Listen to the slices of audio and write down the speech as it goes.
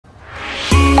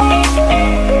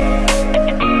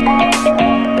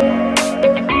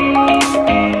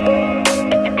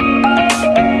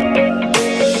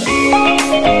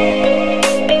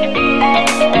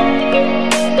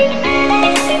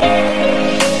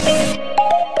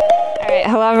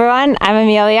everyone, I'm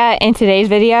Amelia. In today's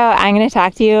video, I'm going to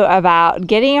talk to you about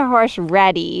getting your horse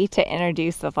ready to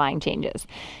introduce the flying changes.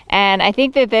 And I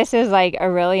think that this is like a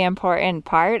really important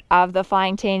part of the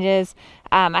flying changes.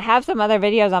 I have some other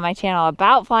videos on my channel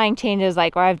about flying changes,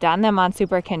 like where I've done them on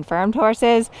super confirmed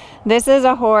horses. This is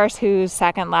a horse who's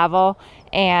second level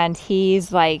and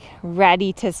he's like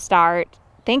ready to start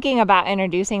thinking about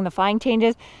introducing the flying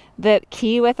changes. The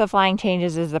key with the flying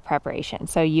changes is the preparation.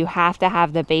 So you have to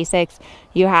have the basics.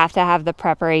 You have to have the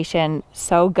preparation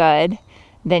so good.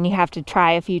 Then you have to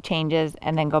try a few changes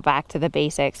and then go back to the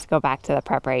basics, go back to the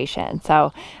preparation.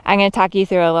 So I'm going to talk you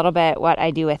through a little bit what I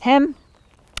do with him.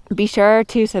 Be sure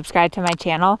to subscribe to my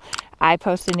channel. I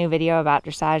post a new video about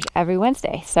dressage every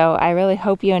Wednesday. So I really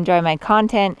hope you enjoy my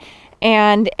content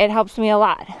and it helps me a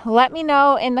lot. Let me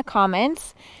know in the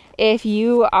comments if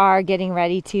you are getting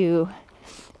ready to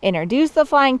introduce the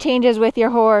flying changes with your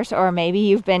horse, or maybe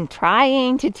you've been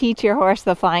trying to teach your horse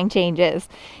the flying changes.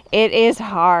 It is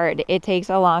hard. It takes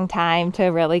a long time to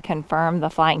really confirm the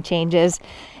flying changes,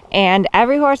 and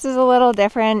every horse is a little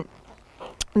different.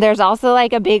 There's also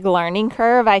like a big learning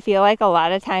curve. I feel like a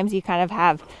lot of times you kind of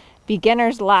have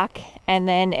beginner's luck and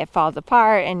then it falls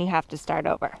apart and you have to start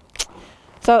over.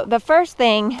 So the first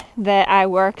thing that I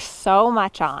work so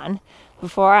much on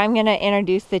before I'm going to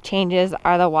introduce the changes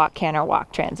are the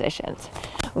walk-canter-walk transitions.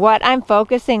 What I'm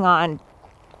focusing on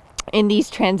in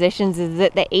these transitions is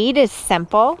that the aid is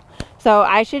simple. So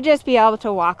I should just be able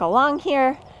to walk along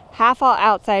here, half all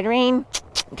outside rein,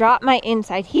 drop my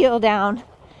inside heel down,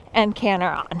 and canter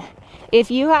on. If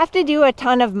you have to do a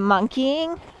ton of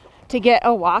monkeying to get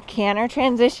a walk-canter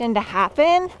transition to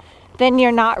happen, then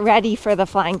you're not ready for the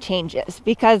flying changes,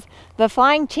 because the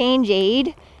flying change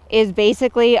aid is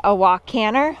basically a walk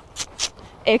canter,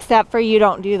 except for you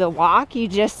don't do the walk, you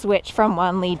just switch from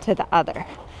one lead to the other.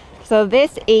 So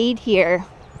this aid here,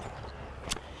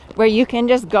 where you can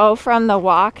just go from the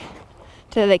walk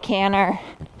to the canter,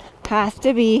 has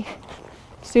to be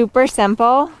super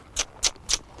simple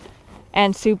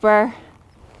and super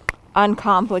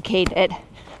uncomplicated.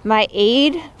 My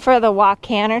aid for the walk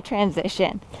canter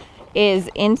transition is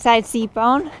inside seat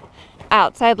bone,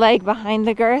 outside leg behind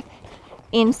the girth,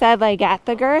 inside leg at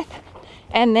the girth,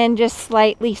 and then just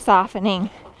slightly softening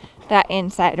that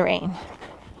inside rein.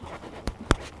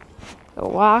 So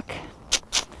walk,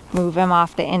 move him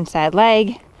off the inside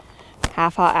leg,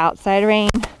 half all outside rein,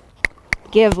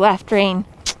 give left rein,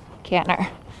 canter.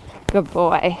 Good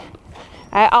boy.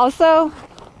 I also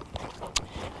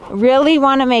really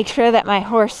want to make sure that my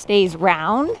horse stays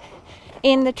round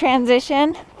in the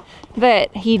transition,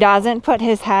 that he doesn't put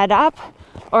his head up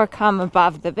or come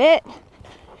above the bit.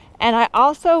 And I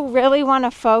also really want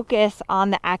to focus on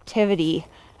the activity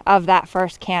of that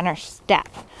first canter step.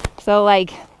 So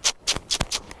like,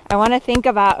 I want to think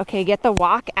about, okay, get the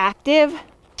walk active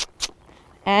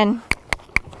and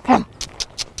come.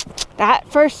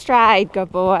 That first stride,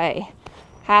 good boy,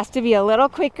 has to be a little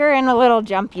quicker and a little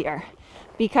jumpier,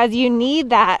 because you need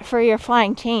that for your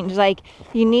flying change. Like,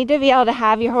 you need to be able to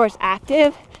have your horse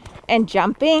active and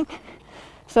jumping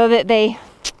so that they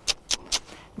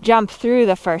jump through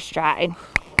the first stride.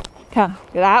 Come,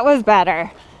 that was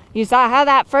better. You saw how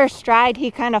that first stride, he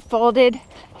kind of folded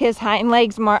his hind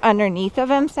legs more underneath of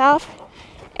himself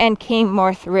and came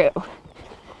more through.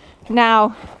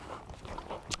 Now,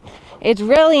 it's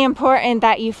really important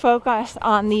that you focus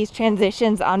on these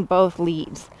transitions on both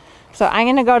leads. So I'm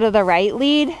going to go to the right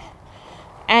lead,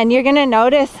 and you're going to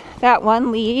notice that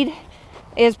one lead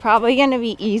is probably going to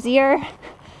be easier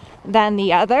than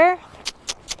the other.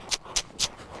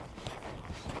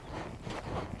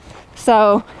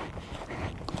 So,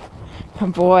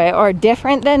 boy, or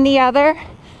different than the other,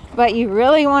 but you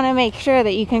really want to make sure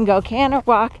that you can go canter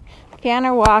walk,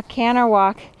 canter walk, canter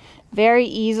walk very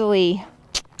easily.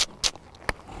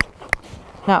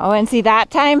 No, and see,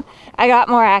 that time I got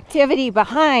more activity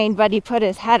behind, but he put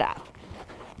his head up.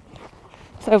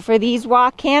 So for these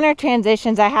walk canter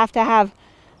transitions, I have to have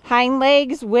hind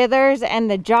legs, withers,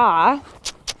 and the jaw.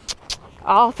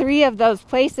 All three of those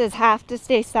places have to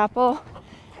stay supple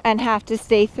and have to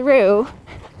stay through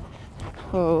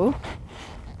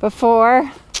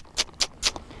before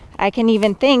I can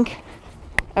even think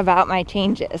about my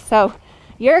changes. So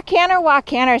your canter walk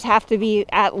canters have to be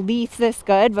at least this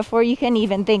good before you can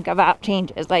even think about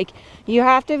changes. Like, you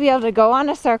have to be able to go on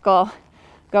a circle,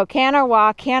 go canter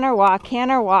walk, canter walk,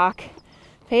 canter walk,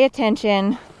 pay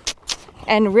attention,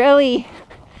 and really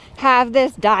have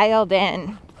this dialed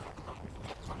in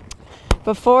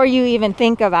before you even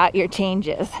think about your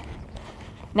changes.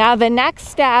 Now, the next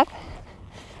step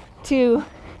to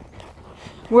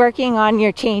working on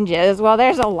your changes, well,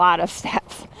 there's a lot of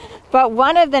steps. But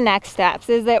one of the next steps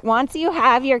is that once you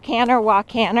have your canter, walk,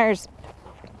 canters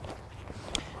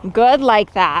good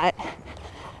like that,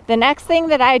 the next thing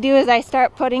that I do is I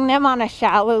start putting them on a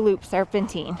shallow loop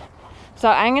serpentine. So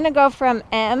I'm going to go from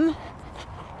M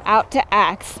out to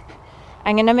X.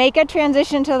 I'm going to make a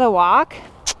transition to the walk,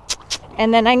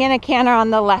 and then I'm going to canter on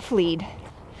the left lead.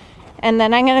 And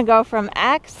then I'm going to go from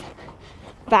X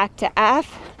back to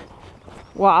F,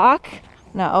 walk.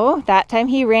 No, that time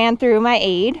he ran through my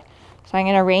aid. So I'm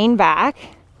going to rein back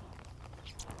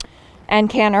and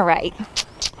canter right.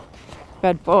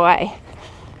 Good boy.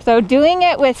 So doing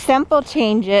it with simple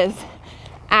changes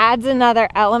adds another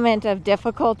element of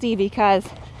difficulty because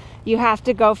you have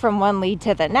to go from one lead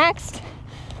to the next.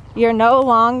 You're no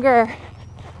longer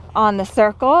on the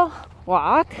circle.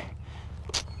 Walk,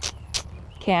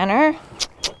 canter,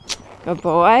 good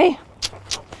boy.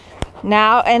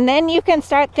 Now, and then you can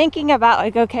start thinking about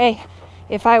like, okay,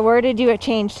 if I were to do a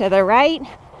change to the right,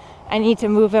 I need to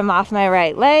move him off my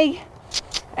right leg.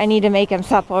 I need to make him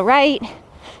supple right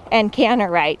and canter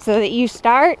right, so that you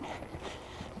start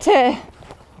to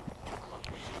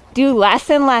do less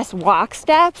and less walk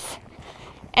steps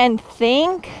and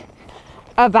think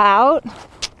about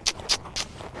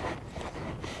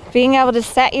being able to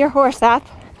set your horse up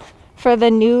for the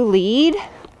new lead.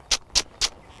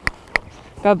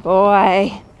 Good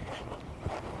boy.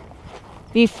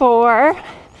 Before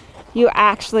you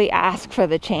actually ask for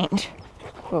the change.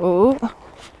 Oh,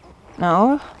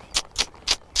 no.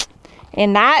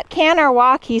 In that canter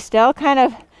walk, he still kind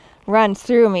of runs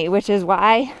through me, which is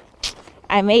why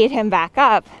I made him back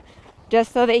up,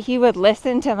 just so that he would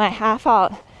listen to my half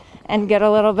halt and get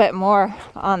a little bit more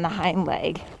on the hind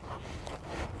leg.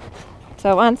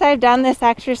 So once I've done this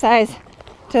exercise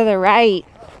to the right,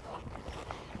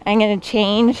 I'm going to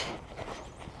change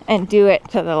and do it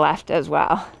to the left as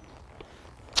well.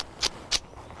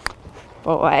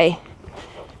 Boy.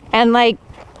 And like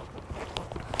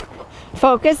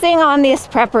focusing on this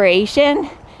preparation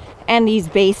and these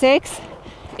basics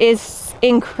is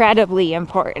incredibly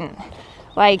important.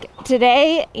 Like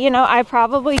today, you know, I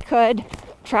probably could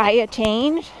try a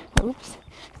change. Oops,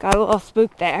 got a little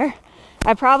spooked there.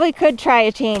 I probably could try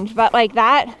a change, but like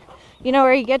that, you know,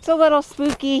 where he gets a little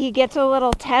spooky, he gets a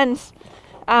little tense,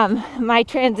 my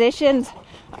transitions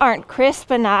aren't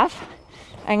crisp enough.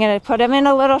 I'm going to put him in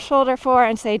a little shoulder four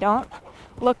and say, don't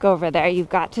look over there. You've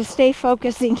got to stay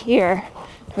focusing here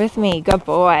with me. Good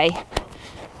boy.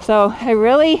 So I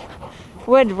really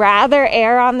would rather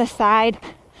err on the side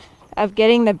of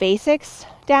getting the basics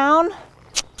down.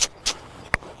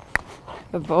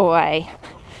 Good boy.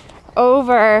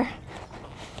 Over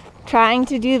trying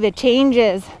to do the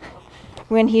changes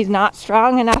when he's not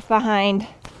strong enough behind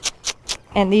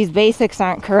and these basics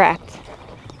aren't correct.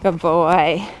 Good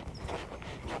boy.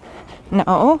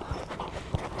 No.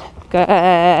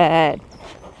 Good.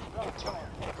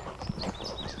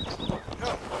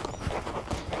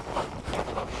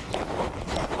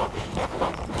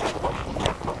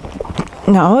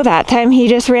 No, that time he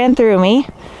just ran through me.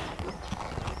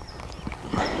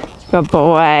 Good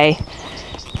boy.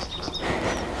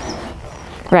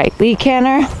 Right lead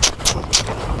canter.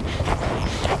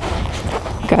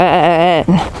 Good.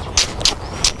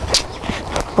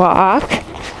 Walk.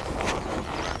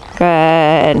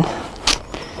 Good.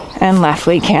 And left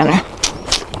lead canter.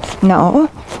 No.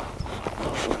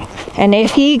 And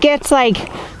if he gets like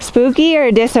spooky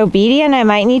or disobedient, I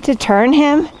might need to turn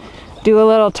him. Do a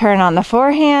little turn on the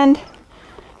forehand.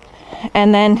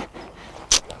 And then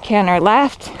canter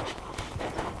left.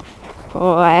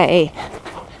 Boy.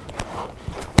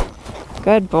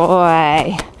 Good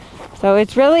boy. So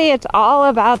it's all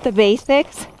about the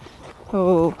basics.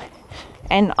 Oh.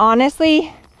 And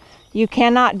honestly, you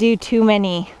cannot do too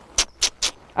many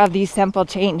of these simple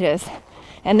changes.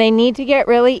 And they need to get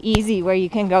really easy where you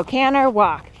can go canter,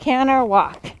 walk,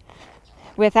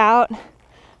 without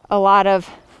a lot of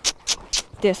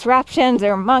disruptions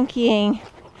or monkeying.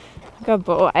 Good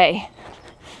boy.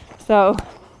 So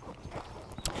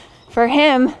for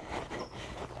him,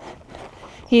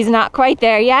 he's not quite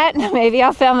there yet. Maybe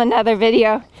I'll film another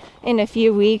video in a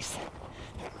few weeks.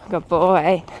 Good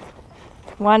boy.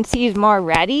 Once he's more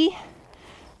ready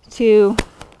to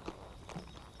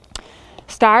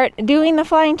start doing the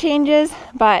flying changes,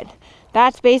 but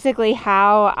that's basically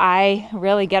how I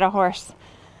really get a horse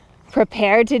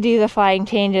prepared to do the flying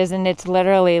changes, and it's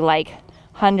literally like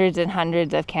hundreds and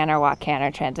hundreds of canter, walk, canter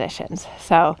transitions.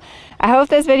 So I hope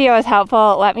this video was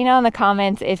helpful. Let me know in the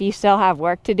comments if you still have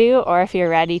work to do or if you're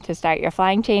ready to start your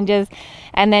flying changes.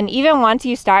 And then even once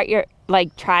you start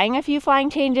like trying a few flying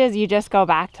changes, you just go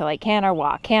back to like canter,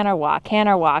 walk, canter, walk,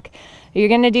 canter, walk. You're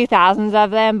going to do thousands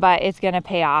of them, but it's going to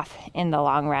pay off in the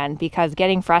long run, because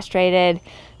getting frustrated,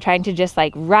 trying to just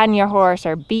like run your horse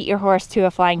or beat your horse to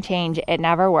a flying change, it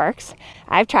never works.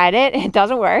 I've tried it. It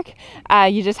doesn't work.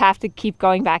 You just have to keep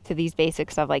going back to these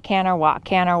basics of like canter,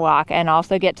 walk, and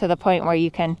also get to the point where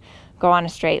you can go on a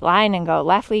straight line and go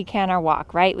left lead, canter,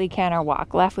 walk, right lead, canter,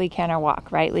 walk, left lead, canter,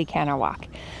 walk, right lead, canter, walk.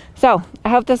 So I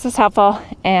hope this was helpful,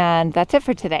 and that's it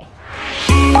for today.